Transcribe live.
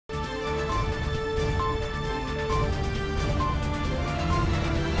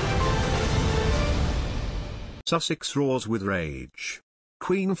Sussex roars with rage.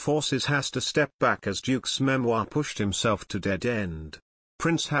 Queen forces has to step back as Duke's memoir pushed himself to dead end.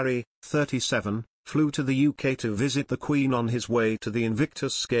 Prince Harry, 37, flew to the UK to visit the Queen on his way to the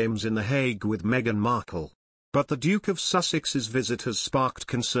Invictus Games in The Hague with Meghan Markle. But the Duke of Sussex's visit has sparked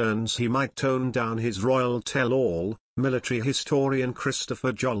concerns he might tone down his royal tell-all, military historian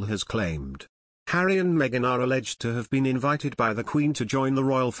Christopher Joll has claimed. Harry and Meghan are alleged to have been invited by the Queen to join the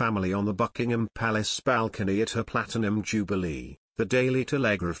royal family on the Buckingham Palace balcony at her Platinum Jubilee, the Daily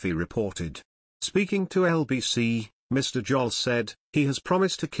Telegraphy reported. Speaking to LBC, Mr. Joll said, he has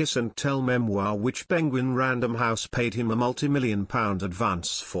promised to kiss and tell Memoir, which Penguin Random House paid him a multimillion-pound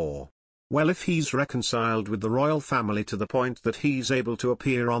advance for. Well, if he's reconciled with the royal family to the point that he's able to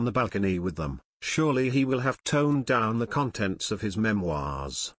appear on the balcony with them, surely he will have toned down the contents of his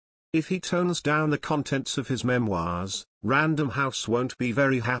memoirs. If he tones down the contents of his memoirs, Random House won't be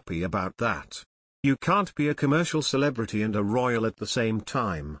very happy about that. You can't be a commercial celebrity and a royal at the same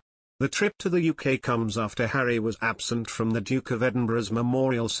time. The trip to the UK comes after Harry was absent from the Duke of Edinburgh's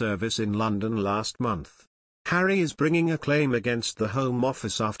memorial service in London last month. Harry is bringing a claim against the Home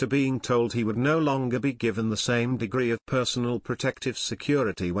Office after being told he would no longer be given the same degree of personal protective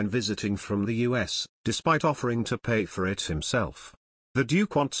security when visiting from the US, despite offering to pay for it himself. The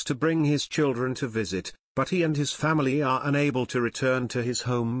Duke wants to bring his children to visit, but he and his family are unable to return to his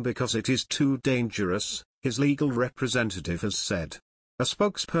home because it is too dangerous, his legal representative has said. A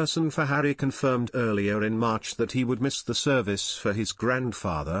spokesperson for Harry confirmed earlier in March that he would miss the service for his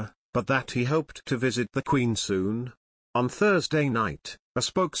grandfather, but that he hoped to visit the Queen soon. On Thursday night, a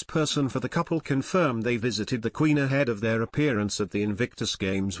spokesperson for the couple confirmed they visited the Queen ahead of their appearance at the Invictus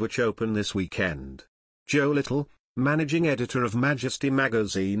Games, which open this weekend. Joe Little, managing editor of Majesty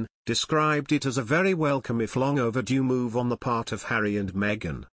magazine, described it as a very welcome if long overdue move on the part of Harry and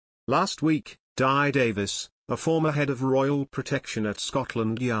Meghan. Last week, Di Davis, a former head of royal protection at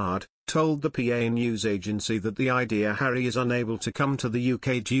Scotland Yard, told the PA news agency that the idea Harry is unable to come to the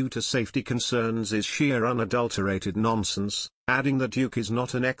UK due to safety concerns is sheer unadulterated nonsense, adding the Duke is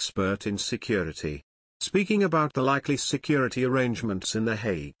not an expert in security. Speaking about the likely security arrangements in The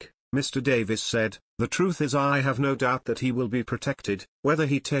Hague, Mr. Davis said, "The truth is I have no doubt that he will be protected, whether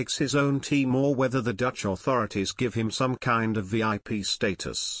he takes his own team or whether the Dutch authorities give him some kind of VIP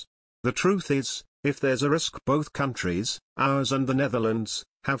status. The truth is, if there's a risk, both countries, ours and the Netherlands,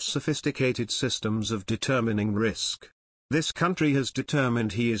 have sophisticated systems of determining risk. This country has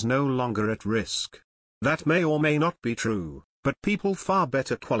determined he is no longer at risk. That may or may not be true, but people far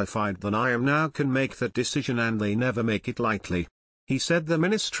better qualified than I am now can make that decision, and they never make it lightly." He said the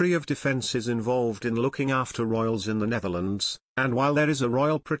Ministry of Defence is involved in looking after royals in the Netherlands, and while there is a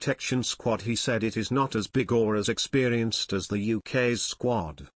royal protection squad, he said it is not as big or as experienced as the UK's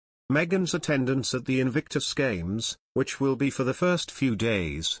squad. Meghan's attendance at the Invictus Games, which will be for the first few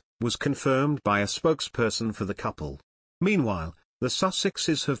days, was confirmed by a spokesperson for the couple. Meanwhile, the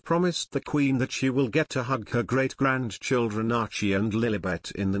Sussexes have promised the Queen that she will get to hug her great-grandchildren Archie and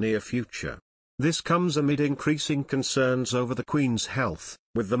Lilibet in the near future. This comes amid increasing concerns over the Queen's health,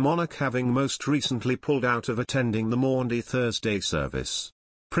 with the monarch having most recently pulled out of attending the Maundy Thursday service.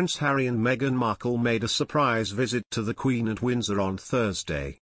 Prince Harry and Meghan Markle made a surprise visit to the Queen at Windsor on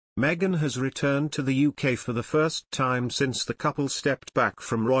Thursday. Meghan has returned to the UK for the first time since the couple stepped back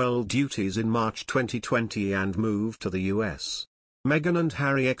from royal duties in March 2020 and moved to the US. Meghan and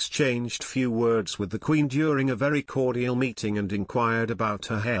Harry exchanged few words with the Queen during a very cordial meeting and inquired about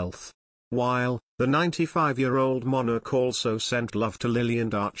her health. While, the 95-year-old monarch also sent love to Lily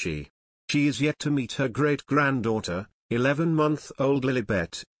and Archie. She is yet to meet her great-granddaughter, 11-month-old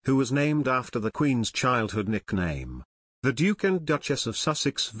Lilibet, who was named after the Queen's childhood nickname. The Duke and Duchess of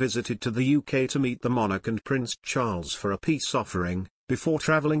Sussex visited to the UK to meet the monarch and Prince Charles for a peace offering, before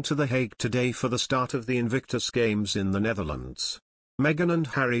travelling to The Hague today for the start of the Invictus Games in the Netherlands. Meghan and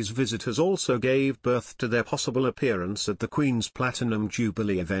Harry's visitors also gave birth to their possible appearance at the Queen's Platinum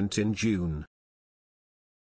Jubilee event in June.